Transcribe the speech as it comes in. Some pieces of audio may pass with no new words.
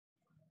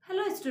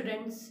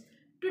students,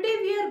 today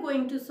we are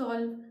going to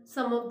solve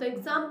some of the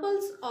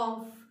examples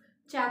of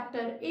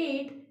chapter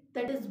 8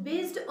 that is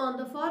based on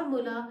the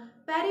formula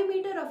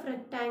perimeter of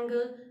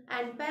rectangle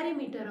and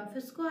perimeter of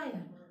a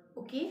square.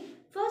 Okay,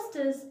 first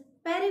is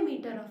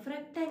perimeter of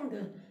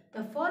rectangle.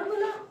 The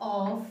formula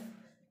of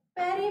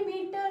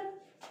perimeter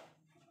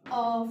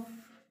of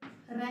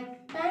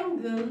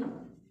rectangle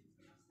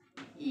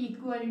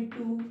equal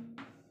to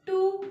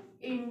 2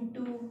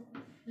 into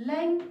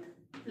length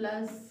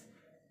plus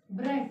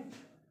breadth.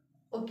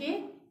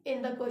 Okay,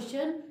 in the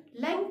question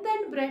length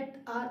and breadth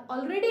are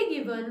already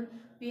given.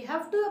 We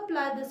have to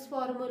apply this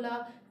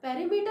formula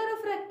perimeter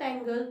of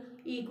rectangle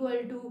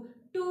equal to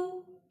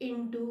 2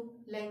 into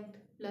length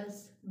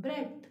plus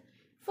breadth.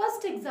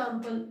 First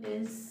example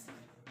is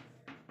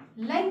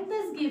length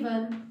is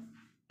given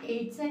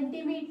 8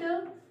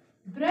 centimeter,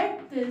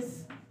 breadth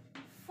is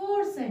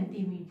 4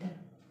 centimeter.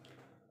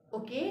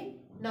 Okay,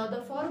 now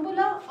the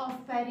formula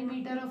of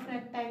perimeter of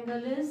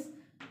rectangle is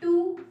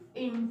 2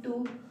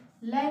 into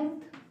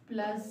length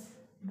plus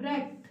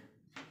breadth.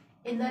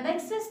 In the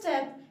next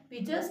step,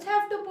 we just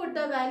have to put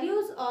the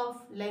values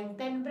of length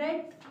and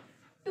breadth.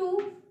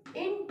 2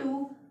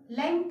 into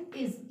length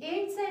is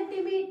 8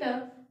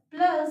 centimeter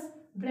plus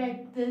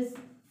breadth is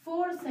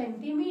 4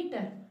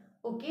 centimeter.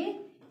 Okay,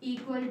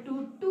 equal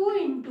to 2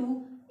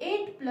 into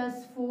 8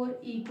 plus 4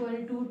 equal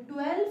to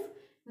 12.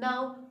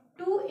 Now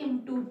 2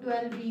 into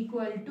 12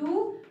 equal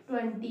to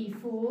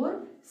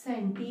 24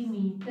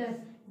 centimeter.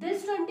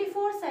 This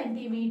 24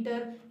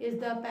 centimeter is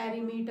the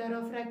perimeter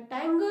of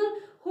rectangle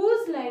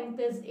whose length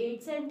is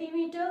 8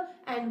 centimeter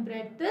and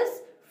breadth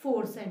is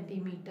 4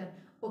 centimeter.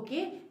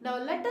 Okay, now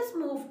let us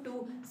move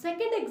to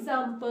second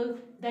example,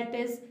 that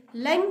is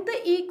length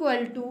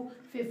equal to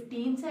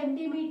 15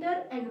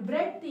 centimeter and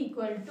breadth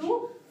equal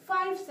to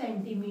 5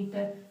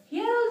 centimeter.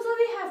 Here also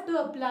we have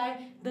to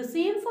apply the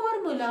same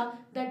formula,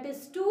 that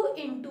is 2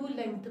 into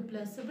length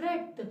plus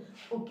breadth.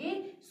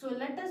 Okay, so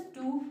let us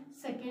do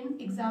second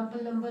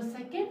example number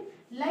second.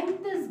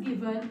 Length is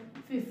given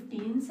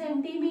 15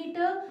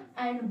 centimeter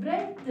and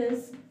breadth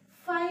is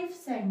 5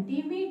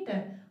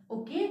 centimeter.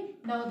 Okay,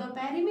 now the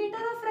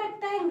perimeter of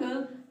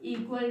rectangle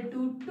equal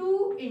to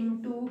 2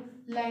 into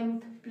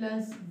length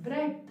plus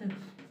breadth.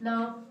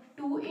 Now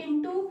 2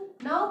 into,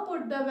 now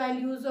put the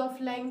values of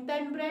length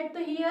and breadth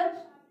here.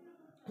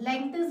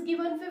 Length is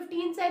given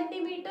 15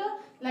 centimeter.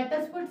 Let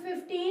us put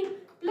 15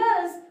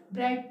 plus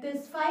breadth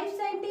is 5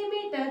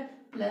 centimeter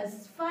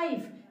plus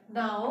 5.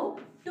 Now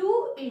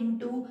 2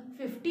 into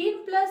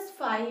 15 plus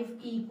 5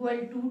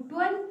 equal to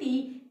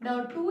 20.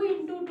 Now 2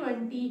 into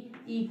 20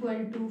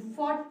 equal to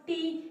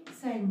 40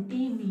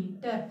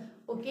 centimeter.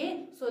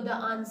 Okay, so the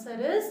answer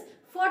is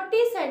 40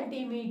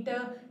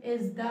 centimeter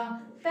is the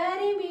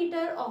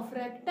perimeter of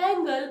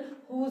rectangle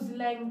whose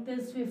length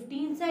is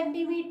 15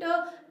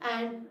 centimeter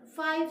and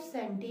 5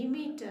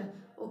 centimeter.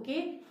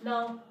 Okay,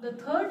 now the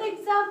third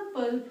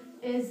example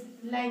is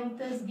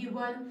length is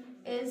given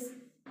is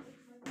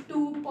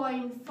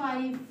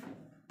 2.5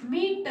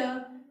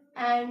 meter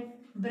and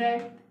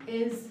breadth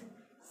is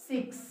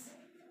 6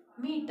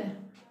 meter.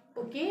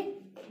 Okay,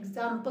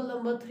 example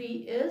number 3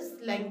 is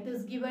length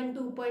is given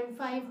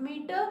 2.5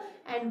 meter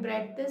and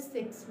breadth is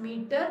 6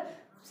 meter.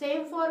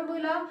 Same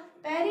formula,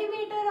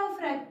 perimeter of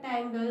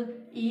rectangle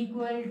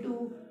equal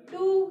to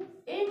 2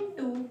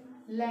 into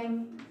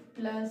length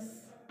plus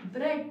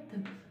breadth.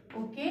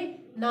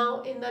 Okay,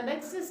 now in the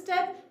next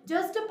step,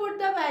 just to put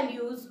the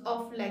values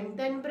of length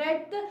and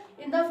breadth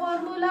in the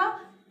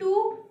formula.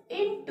 2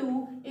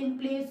 into, in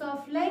place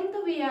of length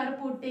we are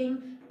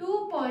putting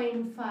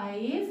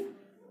 2.5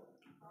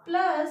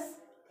 plus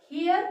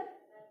here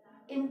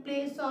in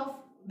place of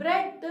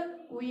breadth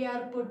we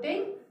are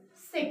putting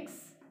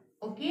 6.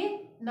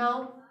 Okay,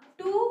 now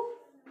 2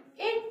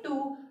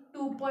 into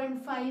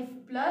 2.5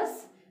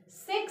 plus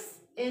 6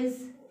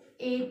 is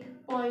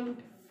 8.5.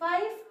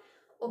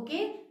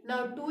 Okay,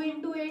 now 2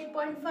 into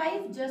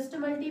 8.5, just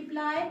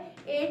multiply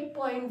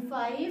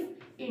 8.5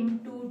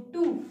 into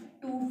 2.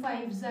 2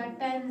 5s are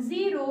 10,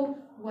 0,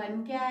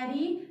 1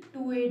 carry, 2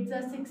 8s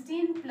are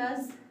 16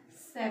 plus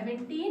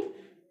 17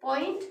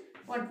 point.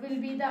 What will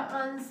be the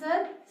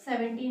answer?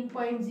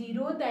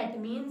 17.0, that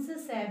means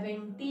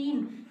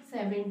 17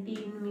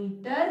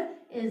 meter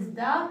is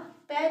the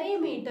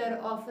perimeter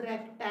of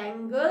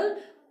rectangle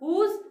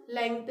whose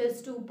length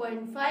is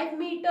 2.5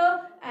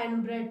 meter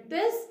and breadth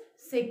is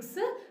 6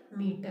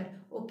 meter.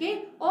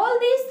 Okay, all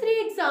these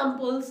three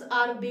examples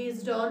are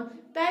based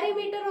on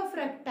perimeter of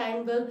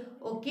rectangle.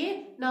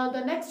 Okay, now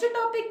the next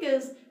topic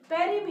is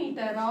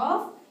perimeter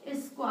of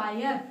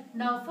square.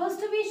 Now first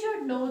we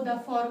should know the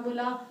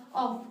formula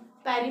of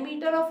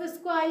perimeter of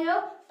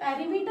square.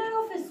 Perimeter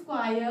of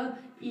square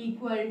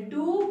equal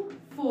to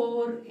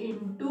 4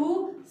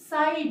 into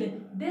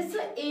side. This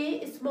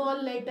A,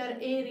 small letter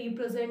A,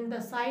 represent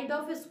the side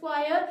of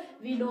square.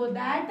 We know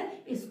that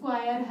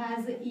square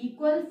has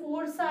equal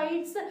 4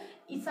 sides.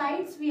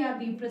 Sides we are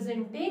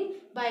representing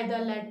by the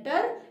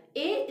letter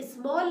A,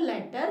 small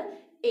letter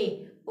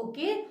A.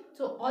 Okay,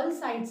 so all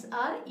sides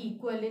are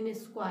equal in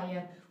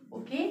square.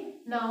 Okay,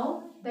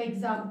 now the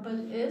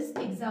example is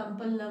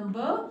example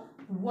number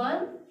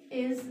 1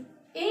 is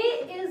A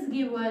is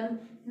given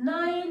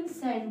 9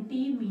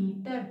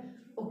 centimeter.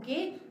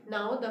 Okay,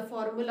 now the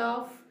formula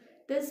of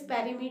this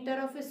perimeter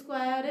of a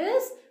square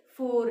is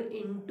 4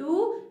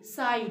 into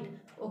side.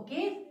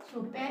 Okay,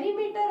 so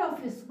perimeter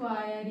of a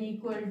square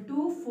equal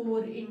to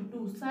 4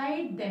 into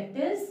side, that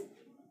is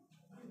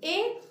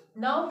A.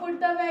 Now put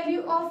the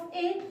value of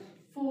A.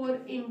 4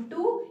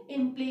 into,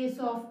 in place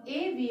of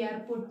A we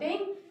are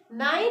putting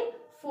 9.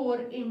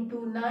 4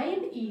 into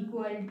 9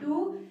 equal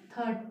to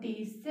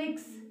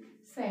 36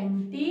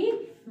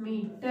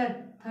 centimeter.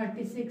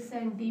 36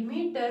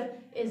 centimeter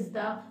is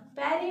the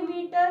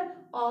perimeter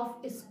of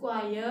a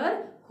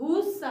square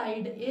whose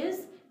side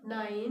is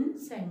 9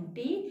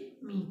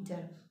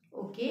 centimeter.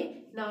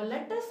 Okay, now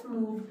let us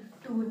move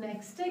to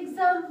next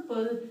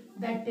example,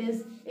 that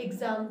is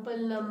example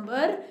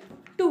number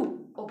 2.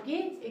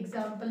 Okay,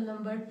 example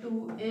number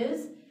 2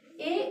 is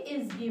A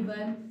is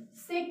given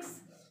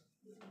 6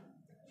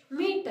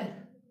 meter.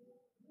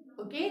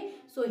 Okay,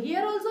 so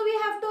here also we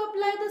have to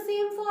apply the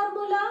same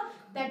formula,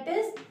 that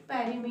is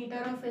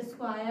perimeter of a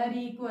square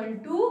equal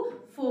to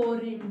 4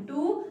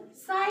 into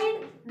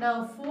side.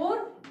 Now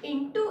 4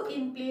 into,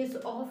 in place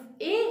of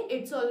A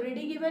it's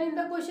already given in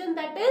the question,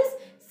 that is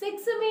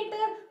 6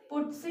 meter.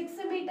 Put 6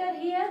 meter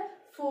here.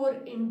 4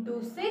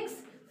 into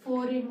 6.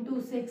 4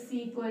 into 6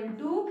 equal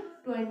to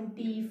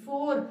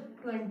 24.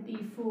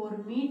 24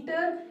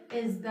 meter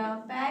is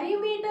the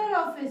perimeter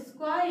of a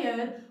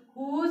square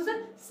whose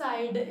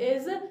side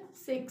is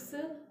 6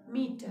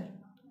 meter.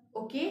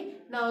 Okay,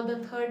 now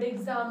the third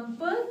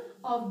example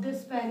of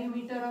this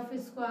perimeter of a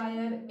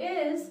square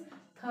is,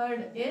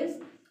 third is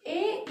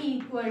A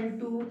equal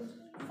to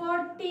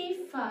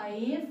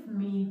 45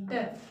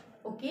 meter.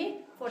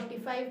 Okay,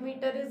 45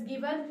 meter is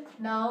given.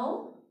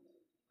 Now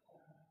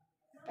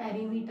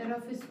perimeter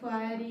of a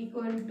square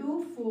equal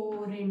to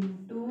 4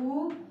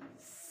 into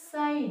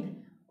side.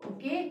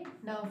 Okay,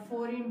 now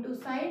 4 into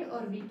side,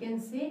 or we can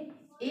say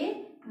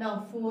A.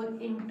 Now 4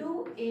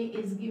 into A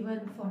is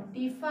given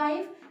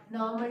 45.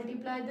 Now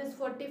multiply this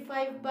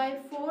 45 by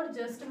 4.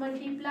 Just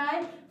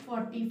multiply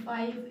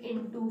 45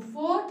 into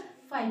 4.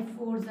 5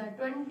 4s are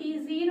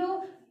 20.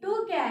 0.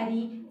 2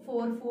 carry.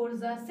 4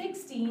 4s are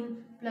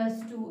 16.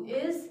 Plus 2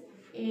 is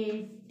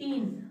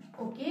 18.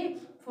 Okay,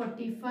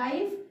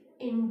 45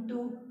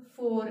 into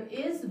 4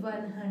 is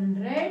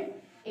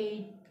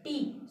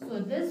 180.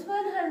 So this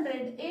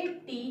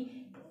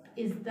 180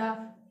 is the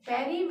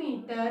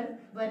perimeter,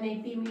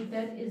 180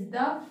 meter is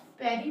the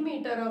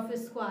perimeter of a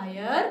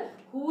square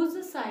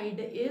whose side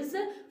is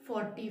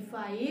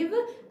 45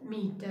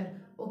 meter.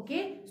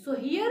 Okay, so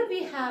here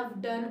we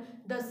have done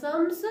the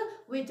sums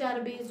which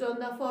are based on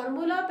the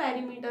formula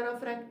perimeter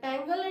of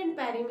rectangle and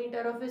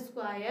perimeter of a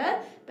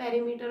square.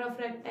 Perimeter of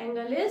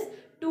rectangle is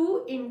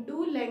 2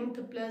 into length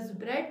plus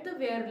breadth,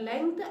 where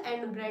length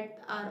and breadth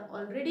are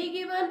already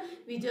given.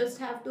 We just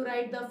have to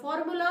write the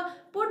formula,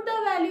 put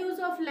the values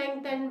of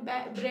length and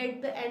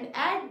breadth and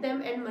add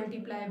them and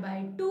multiply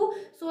by 2,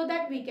 so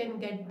that we can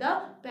get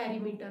the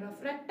perimeter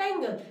of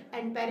rectangle.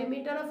 And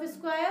perimeter of a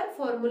square,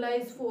 formula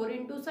is 4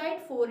 into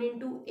side, 4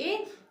 into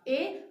A.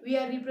 We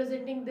are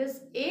representing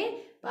this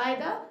A by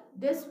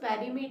this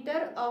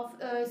perimeter of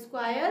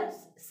square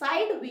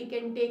side, we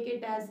can take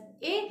it as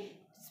A,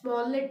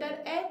 small letter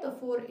a. The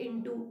 4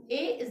 into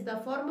A is the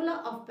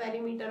formula of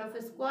perimeter of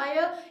a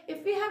square.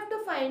 If we have to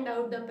find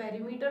out the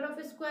perimeter of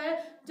a square,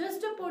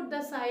 just to put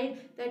the side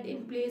that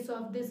in place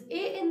of this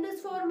A in this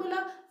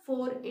formula,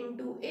 4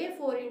 into A,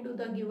 4 into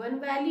the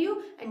given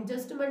value, and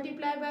just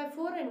multiply by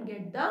 4 and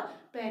get the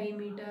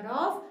perimeter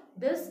of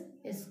this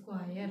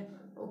square.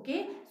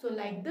 Okay, so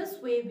like this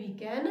way we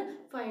can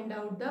find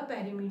out the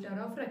perimeter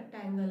of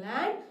rectangle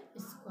and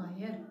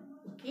square.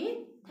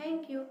 Okay,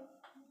 thank you.